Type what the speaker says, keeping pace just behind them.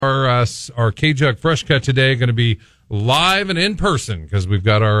Our KJUG Fresh Cut today going to be live and in person because we've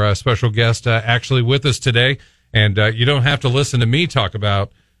got our special guest actually with us today. And you don't have to listen to me talk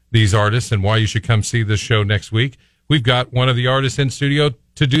about these artists and why you should come see this show next week. We've got one of the artists in studio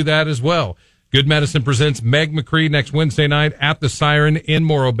to do that as well. Good Medicine presents Meg McCree next Wednesday night at the Siren in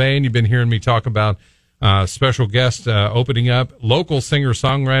Morro Bay. And you've been hearing me talk about special guest opening up, local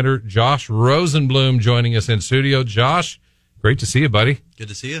singer-songwriter Josh Rosenblum joining us in studio. Josh, great to see you, buddy. Good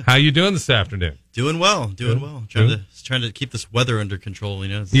to see you. How you doing this afternoon? Doing well. Trying to keep this weather under control,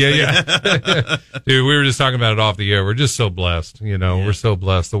 you know. Yeah. Dude, we were just talking about it off the air. We're just so blessed, you know. Yeah. We're so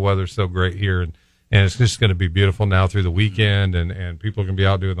blessed. The weather's so great here, and it's just going to be beautiful now through the weekend, and people can be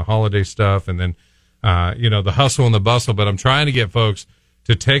out doing the holiday stuff, and then, the hustle and the bustle. But I'm trying to get folks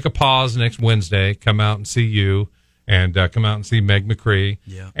to take a pause next Wednesday, come out and see you, and come out and see Meg McCree,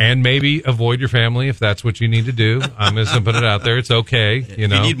 and maybe avoid your family if that's what you need to do. I'm just going to put it out there. It's okay. You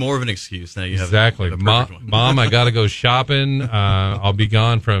know, if you need more of an excuse, now you have exactly. A perfect one. Mom, I got to go shopping. I'll be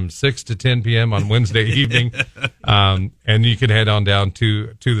gone from 6 to 10 p.m. on Wednesday evening, and you can head on down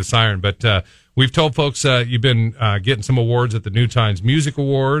to the Siren. But we've told folks you've been getting some awards at the New Times Music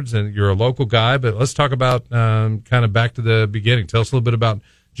Awards, and you're a local guy. But let's talk about kind of back to the beginning. Tell us a little bit about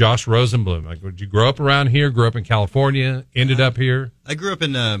Josh Rosenblum. Like, did you grow up around here? Grew up in California? Ended up here? I grew up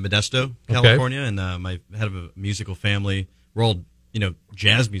in Modesto, California, and I had a musical family. We're all,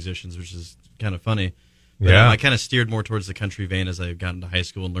 jazz musicians, which is kind of funny. But, I kind of steered more towards the country vein as I got into high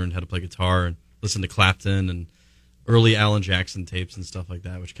school and learned how to play guitar and listen to Clapton and early Alan Jackson tapes and stuff like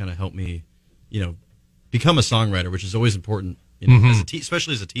that, which kind of helped me, become a songwriter, which is always important.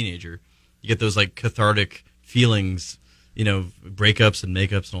 Especially as a teenager, you get those like cathartic feelings. Breakups and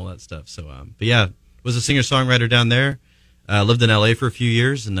makeups and all that stuff. So, was a singer-songwriter down there. Lived in L.A. for a few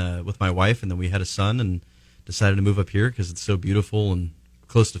years and with my wife, and then we had a son and decided to move up here because it's so beautiful and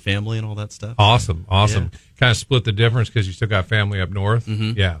close to family and all that stuff. Awesome. Yeah. Kind of split the difference because you still got family up north.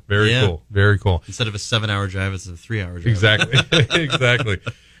 Mm-hmm. Yeah, very cool. Instead of a 7-hour drive, it's a 3-hour drive. Exactly.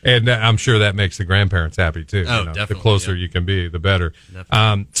 And I'm sure that makes the grandparents happy, too. Oh, definitely. The closer you can be, the better.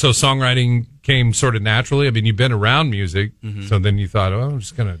 So songwriting came sort of naturally. I mean, you've been around music, so then you thought, I'm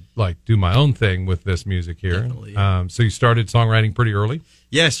just going to, do my own thing with this music here. Definitely, yeah. So you started songwriting pretty early?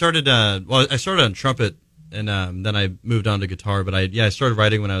 Yeah, I started on trumpet, and then I moved on to guitar. But I started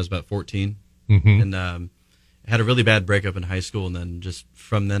writing when I was about 14. Mm-hmm. And had a really bad breakup in high school, and then just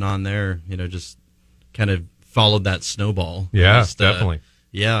from then on there, just kind of followed that snowball. Yeah, definitely.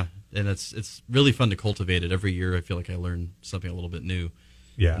 Yeah, and it's really fun to cultivate it. Every year I feel like I learn something a little bit new.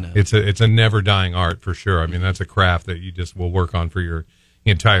 Yeah, and, it's a never dying art for sure. I mean, that's a craft that you just will work on for your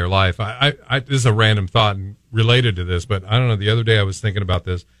entire life. I this is a random thought and related to this, but I don't know. The other day I was thinking about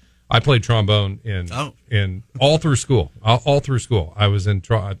this. I played trombone in all through school. All through school, I was in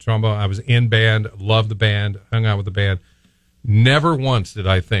trombone. I was in band, loved the band, hung out with the band. Never once did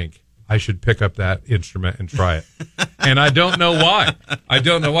I think I should pick up that instrument and try it. And I don't know why.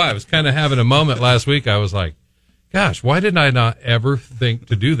 I was kind of having a moment last week. I was like, gosh, why didn't I not ever think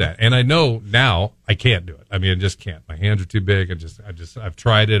to do that? And I know now I can't do it. I mean, I just can't. My hands are too big. I've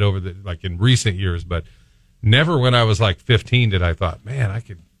tried it over in recent years, but never when I was like 15 did I thought, man, I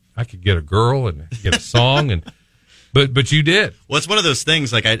could get a girl and get a song. But you did. Well, it's one of those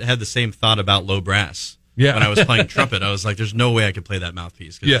things, like I had the same thought about low brass. Yeah. When I was playing trumpet, I was like, there's no way I could play that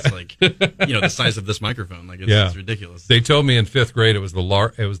mouthpiece because it's like, the size of this microphone. Like, it's ridiculous. They told me in 5th grade it was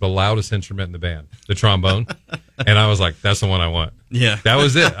the loudest instrument in the band, the trombone. And I was like, that's the one I want. Yeah. That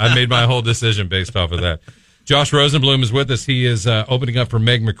was it. I made my whole decision based off of that. Josh Rosenblum is with us. He is opening up for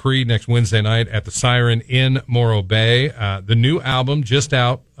Meg McCree next Wednesday night at the Siren in Morro Bay. The new album just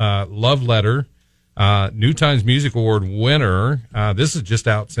out, Love Letter, New Times Music Award winner. This is just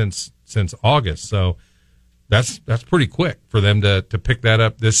out since August, so that's pretty quick for them to pick that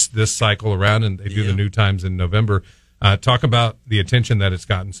up this cycle around, and they do the New Times in November. Talk about the attention that it's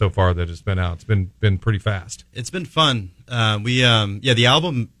gotten so far that it's been out. It's been pretty fast. It's been fun. The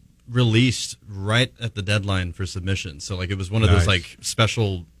album released right at the deadline for submission, so like it was one of those like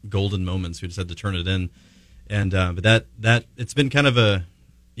special golden moments. We just had to turn it in, and but that it's been kind of a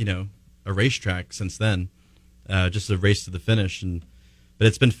racetrack since then, just a race to the finish, but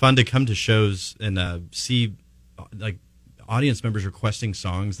it's been fun to come to shows and see like audience members requesting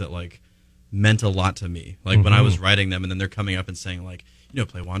songs that like meant a lot to me. Like when I was writing them, and then they're coming up and saying like,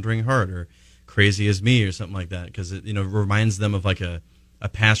 play Wandering Heart or Crazy as Me or something like that, because it reminds them of like a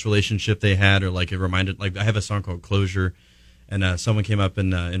past relationship they had, or like it reminded, like I have a song called Closure, and someone came up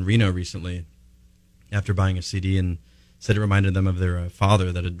in Reno recently after buying a CD and said it reminded them of their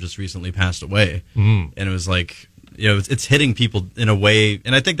father that had just recently passed away. And it was like it's hitting people in a way,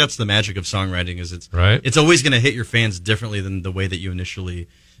 and I think that's the magic of songwriting is it's always going to hit your fans differently than the way that you initially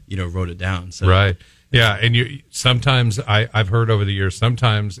wrote it down. So. Right. Yeah, and sometimes I've heard over the years,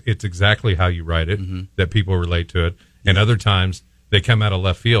 sometimes it's exactly how you write it that people relate to it, and other times they come out of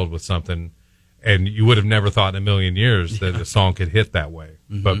left field with something, and you would have never thought in a million years that a song could hit that way,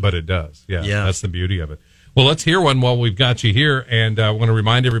 but it does. Yeah, that's the beauty of it. Well, let's hear one while we've got you here, and I want to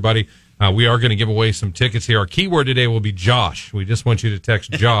remind everybody we are going to give away some tickets here. Our keyword today will be Josh. We just want you to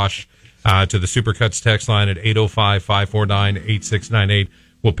text Josh to the Supercuts text line at 805-549-8698.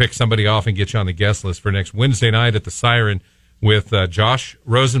 We'll pick somebody off and get you on the guest list for next Wednesday night at the Siren with Josh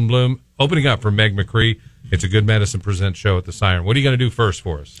Rosenblum opening up for Meg McCree. It's a Good Medicine Presents show at the Siren. What are you going to do first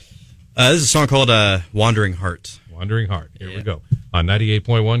for us? This is a song called Wandering Heart. Wandering Heart. Here we go. On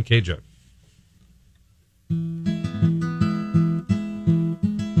 98.1 KJUG.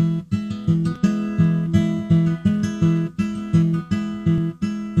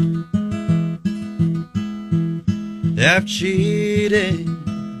 I've cheated,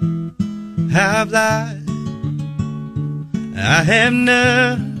 I've lied, I have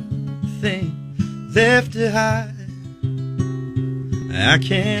nothing left to hide. I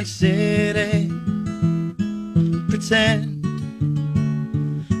can't sit and pretend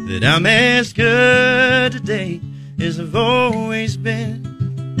that I'm as good today as I've always been.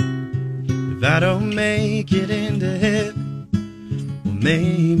 If I don't make it into heaven, well,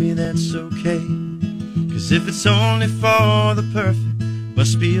 maybe that's okay. 'Cause if it's only for the perfect,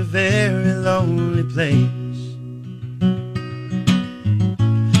 must be a very lonely place.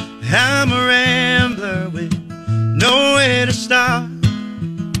 I'm a rambler with nowhere to start.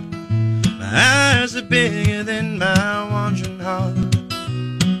 My eyes are bigger than my wandering heart.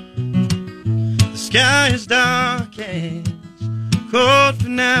 The sky is dark and it's cold for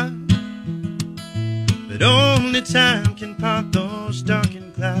now, but only time can part those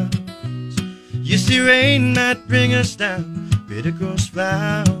darkened clouds. You see, rain might bring us down, but it grows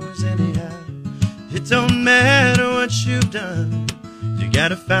flowers anyhow. It don't matter what you've done, you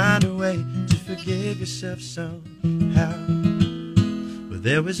gotta find a way to forgive yourself somehow. Well,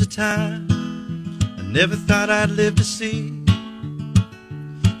 there was a time I never thought I'd live to see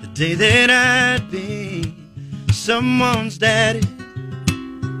the day that I'd be someone's daddy.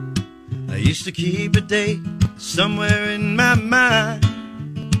 I used to keep a date somewhere in my mind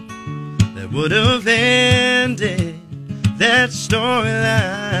that would have ended that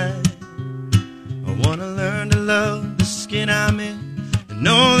storyline. I want to learn to love the skin I'm in and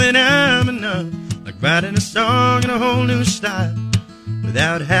know that I'm enough, like writing a song in a whole new style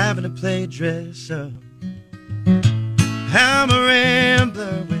without having to play dress up. I'm a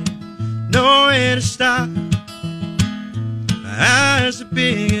rambler with nowhere to start. My eyes are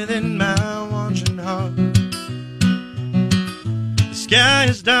bigger than my wandering heart. The sky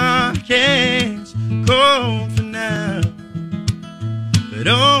is dark and it's cold for now, but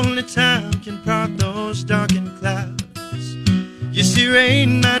only time can part those darkened clouds. You see,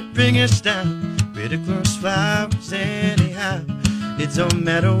 rain might bring us down, but it grows flowers anyhow. It don't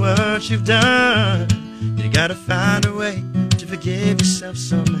matter what you've done, you gotta find a way to forgive yourself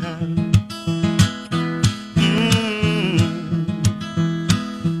somehow.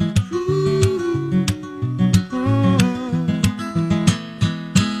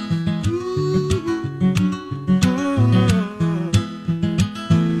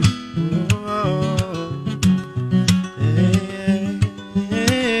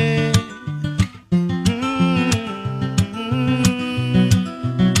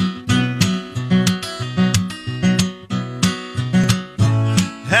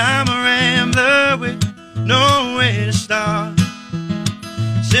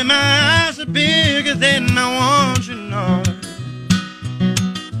 Say my eyes are bigger than my wandering heart.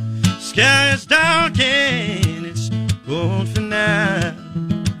 Sky is dark and it's cold for now.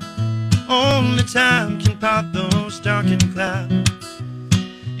 Only time can part those darkened clouds.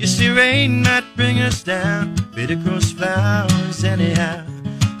 You see, rain might bring us down, but it grows flowers anyhow.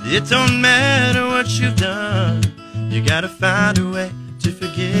 It don't matter what you've done, you gotta find a way to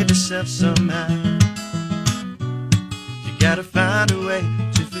forgive yourself somehow. You gotta find a way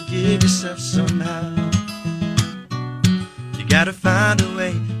to forgive yourself somehow. You gotta find a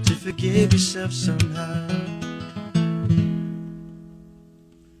way to forgive yourself somehow.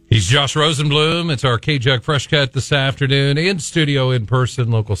 He's Josh Rosenblum. It's our KJUG Fresh Cut this afternoon. In studio, in person,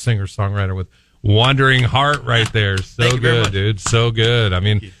 local singer-songwriter with Wandering Heart right there. So good, dude. So good. I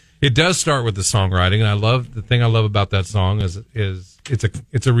mean, it does start with the songwriting, and I love the thing I love about that song is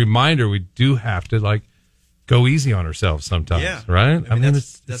it's a reminder we do have to like go easy on ourselves sometimes, right? I mean,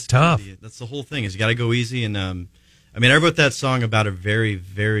 it's tough. That's the whole thing is you got to go easy, and I mean, I wrote that song about a very,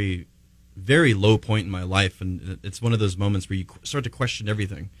 very, very low point in my life, and it's one of those moments where you start to question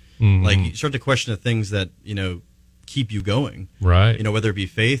everything. Mm-hmm. Like, you start to question the things that, keep you going. Right. Whether it be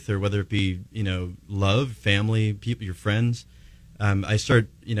faith or whether it be, love, family, people, your friends.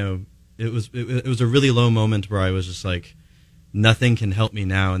 It was a really low moment where I was just like, nothing can help me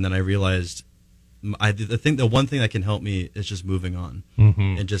now. And then I realized the one thing that can help me is just moving on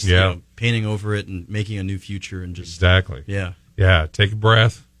and just painting over it and making a new future and just exactly. Yeah. Take a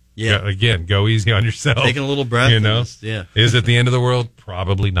breath. Yeah. Again, go easy on yourself. Taking a little breath. Is it the end of the world?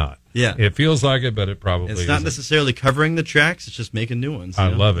 Probably not. Yeah. It feels like it, but it probably It's not necessarily covering the tracks. It's just making new ones. I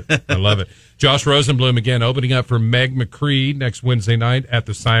love it. I love it. Josh Rosenblum again opening up for Meg McCree next Wednesday night at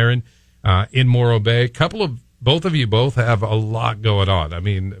the Siren in Morro Bay. Both of you have a lot going on. I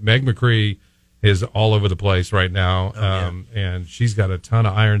mean, Meg McCree is all over the place right now, and she's got a ton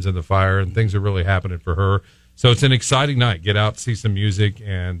of irons in the fire, and things are really happening for her. So it's an exciting night. Get out, see some music,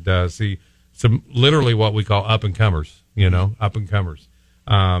 and see some literally what we call up-and-comers, up-and-comers.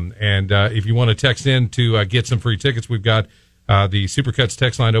 And if you want to text in to get some free tickets, we've got the Supercuts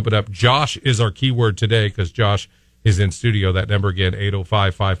text line open up. Josh is our keyword today because Josh is in studio. That number again,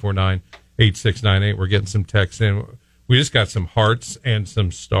 805-549-8698. We're getting some texts in. We just got some hearts and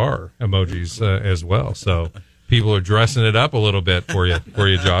some star emojis as well. So people are dressing it up a little bit for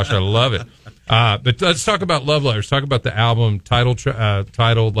you, Josh. I love it. But let's talk about Love Letters. Talk about the album title,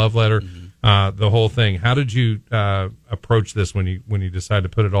 Love Letter, the whole thing. How did you approach this when you decided to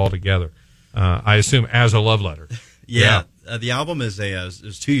put it all together? I assume as a love letter. Yeah. The album is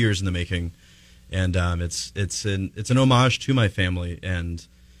is 2 years in the making, and it's an homage to my family and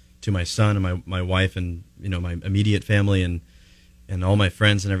to my son and my wife and my immediate family and all my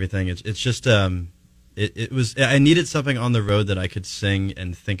friends and everything. It's just it was I needed something on the road that I could sing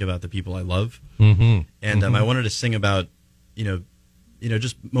and think about the people I love, and I wanted to sing about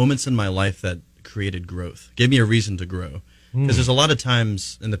just moments in my life that created growth, gave me a reason to grow. Because there's a lot of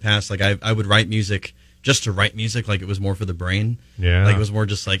times in the past, like I would write music just to write music, like it was more for the brain. Yeah, like it was more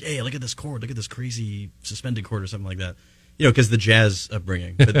just like, hey, look at this chord, look at this crazy suspended chord or something like that. Because the jazz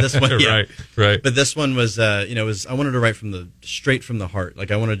upbringing. But this one, right. But this one was, I wanted to write straight from the heart.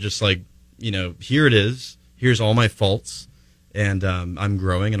 Like I want to just here it is. Here's all my faults, and I'm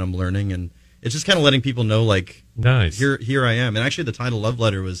growing and I'm learning, and it's just kind of letting people know, like, nice. Here I am. And actually, the title "Love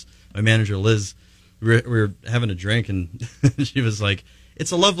Letter" was my manager Liz. We were having a drink, and she was like,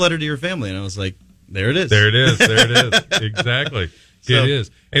 "It's a love letter to your family," and I was like, "There it is. There it is. Exactly. It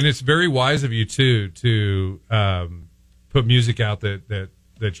is, and it's very wise of you to put music out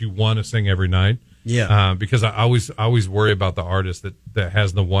that you want to sing every night. Yeah. Because I always worry about the artist that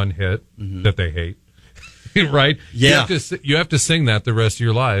has the one hit that they hate. Right? Yeah. You have to sing that the rest of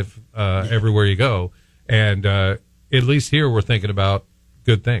your life everywhere you go. And at least here we're thinking about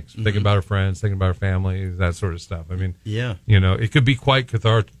good things, thinking about our friends, thinking about our family, that sort of stuff. I mean, it could be quite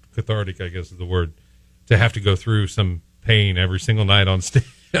cathartic, I guess is the word, to have to go through some pain every single night on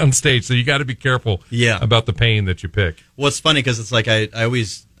stage. So you got to be careful about the pain that you pick. Well, it's funny because it's like I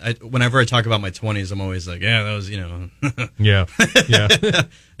always, whenever I talk about my 20s, I'm always like, that was, yeah.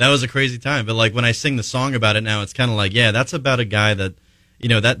 That was a crazy time. But like when I sing the song about it now, it's kind of like, that's about a guy that,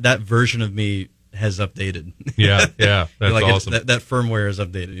 that version of me has updated. Yeah. That's like awesome. That firmware is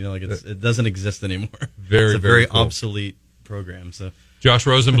updated. Like it doesn't exist anymore. It's Very a very cool. obsolete program. So Josh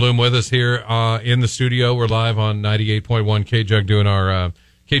Rosenblum with us here in the studio. We're live on 98.1 KJUG doing our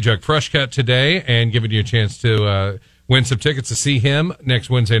KJUG Fresh Cut today and giving you a chance to win some tickets to see him next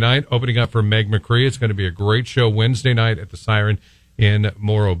Wednesday night, opening up for Meg McCree. It's going to be a great show Wednesday night at the Siren in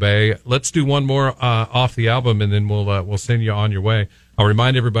Morro Bay. Let's do one more off the album, and then we'll send you on your way. I'll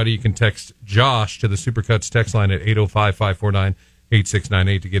remind everybody you can text Josh to the Supercuts text line at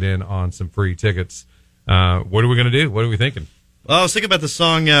 805-549-8698 to get in on some free tickets. What are we going to do? What are we thinking? Well, I was thinking about the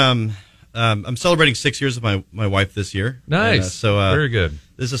song. I'm celebrating 6 years of my wife this year. Nice. And, very good.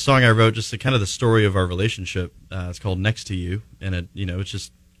 This is a song I wrote just to kind of the story of our relationship. It's called "Next to You," and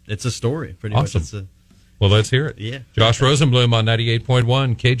it's a story pretty much. Well, let's hear it. Yeah. Josh Rosenblum on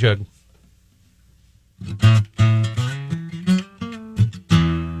 98.1 KJUG.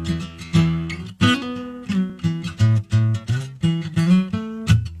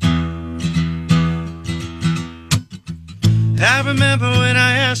 I remember when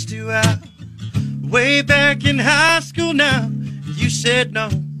I asked you out way back in high school now. You said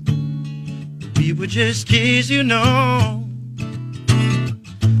no. We were just kids,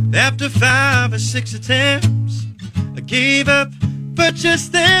 After 5 or 6 attempts, I gave up. But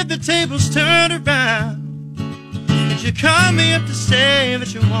just then the tables turned around. And you called me up to say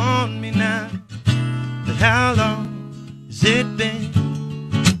that you want me now. But how long has it been?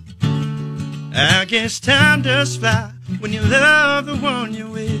 I guess time does fly when you love the one you're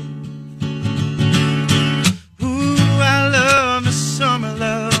with. Ooh, I love the summer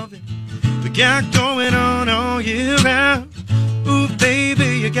loving we got going on all year round. Ooh,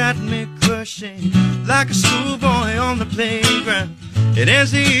 baby, you got me crushing like a schoolboy on the playground. And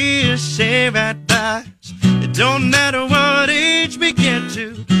as the years say right by us, it don't matter what age we get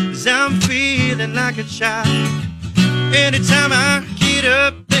to, 'cause I'm feeling like a child anytime I get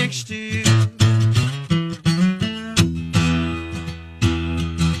up next to you.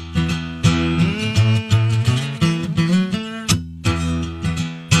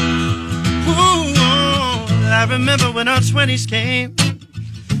 I remember when our 20s came.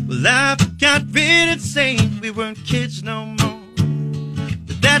 Well, life got really insane. We weren't kids no more,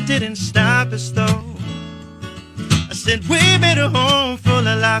 but that didn't stop us though. I said we made a home full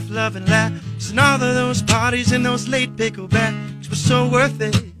of life, love, and laughs, and all of those parties and those late picklebacks were so worth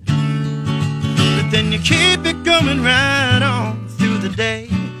it. But then you keep it going right on through the day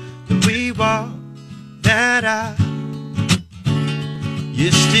that we walk that aisle.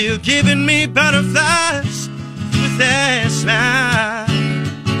 You're still giving me butterflies with that smile.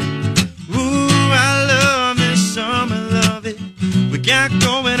 Ooh, I love this summer loving we got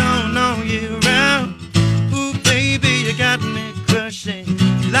going on all year round. Ooh, baby, you got me crushing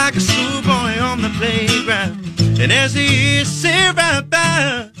like a schoolboy on the playground. And as the years say right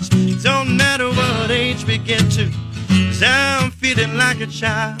by us, it don't matter what age we get to, 'cause I'm feeling like a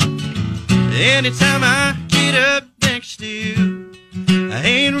child anytime I get up next to you. I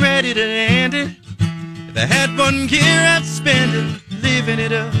ain't ready to end it. If I had 1 year, I'd spend it living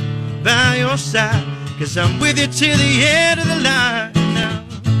it up by your side, 'cause I'm with you till the end of the line now.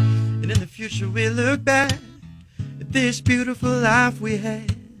 And in the future we'll look back at this beautiful life we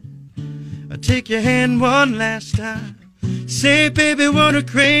had. I'll take your hand one last time, say, baby, what a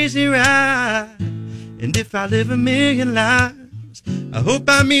crazy ride. And if I live 1,000,000 lives, I hope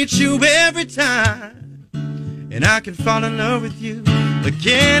I meet you every time, and I can fall in love with you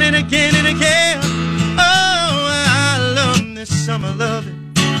again and again and again. Oh, I love this summer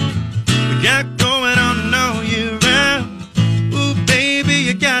loving we got going on all year round. Ooh, baby,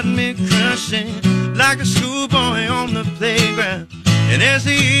 you got me crushing like a schoolboy on the playground. And as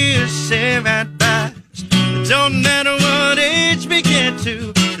the years say right by us, it don't matter what age we get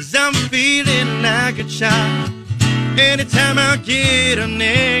to, 'cause I'm feeling like a child anytime I get up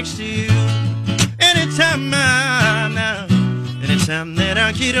next to you. Anytime that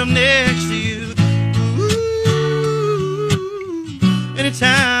I get up next to you. Ooh,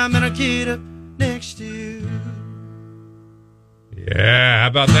 anytime that I get up next to you. Yeah, how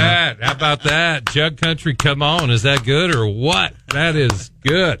about that? How about that? Jug Country, come on. Is that good or what? That is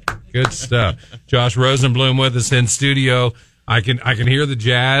good. Good stuff. Josh Rosenblum with us in studio. I can hear the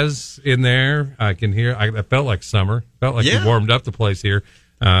jazz in there. I felt like summer. Felt like you warmed up the place here.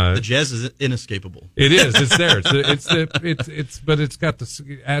 The jazz is inescapable. It is. It's there. But it's got it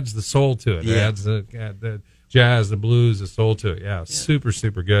adds the soul to it. It adds the jazz, the blues, the soul to it. Yeah. Super,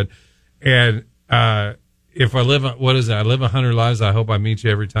 super good. And if I live, what is it? I live 100 lives. I hope I meet you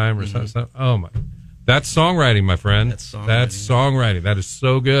every time, or something. Oh my, that's songwriting, my friend. That's songwriting. That is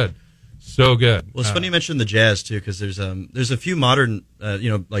so good, so good. Well, it's funny you mentioned the jazz too, because there's a few modern,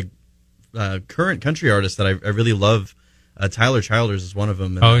 current country artists that I really love. Tyler Childers is one of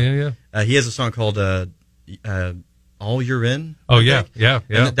them. And, he has a song called "All You're In." Oh yeah.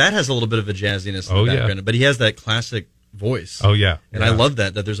 And that has a little bit of a jazziness in the background, but he has that classic voice. Oh yeah, and I love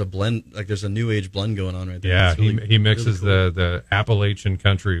that there's a blend, like there's a new age blend going on right there. Yeah, really, he mixes really cool. the Appalachian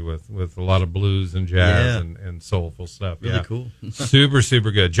country with a lot of blues and jazz and soulful stuff. Really cool. Super,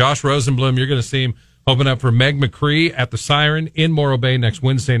 super good. Josh Rosenblum, you're going to see him open up for Meg McCree at the Siren in Morro Bay next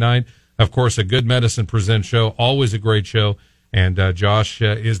Wednesday night. Of course, a Good Medicine Presents show, always a great show. And Josh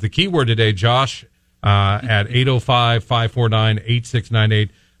is the keyword today. Josh at 805-549-8698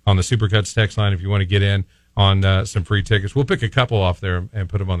 on the Supercuts text line if you want to get in on some free tickets. We'll pick a couple off there and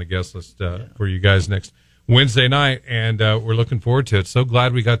put them on the guest list for you guys next Wednesday night. And we're looking forward to it. So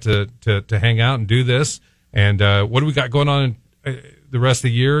glad we got to hang out and do this. And what do we got going on the rest of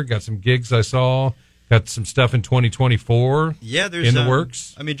the year? Got some gigs I saw. Got some stuff in 2024 there's in the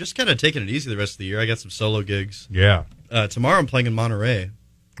works. I mean, just kind of taking it easy the rest of the year. I got some solo gigs. Yeah. Tomorrow I'm playing in Monterey.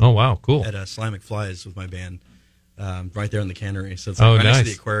 Oh, wow. Cool. At Sly McFly's with my band right there in the cannery. So it's right next to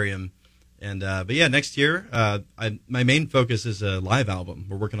the aquarium. And but yeah, next year, my main focus is a live album.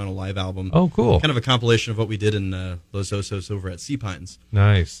 We're working on a live album. Oh, cool. Kind of a compilation of what we did in Los Osos over at Sea Pines.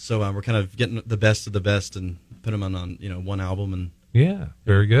 Nice. So we're kind of getting the best of the best and put them on one album. And Yeah,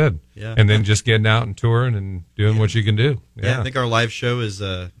 very good. Yeah. And then just getting out and touring and doing what you can do. Yeah, I think our live show is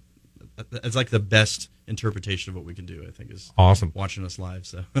it's like the best interpretation of what we can do, I think, is awesome watching us live.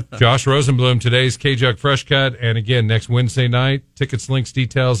 So Josh Rosenblum, today's KJUG Fresh Cut, and again next Wednesday night. Tickets, links,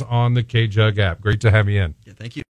 details on the KJUG app. Great to have you in. Yeah, thank you.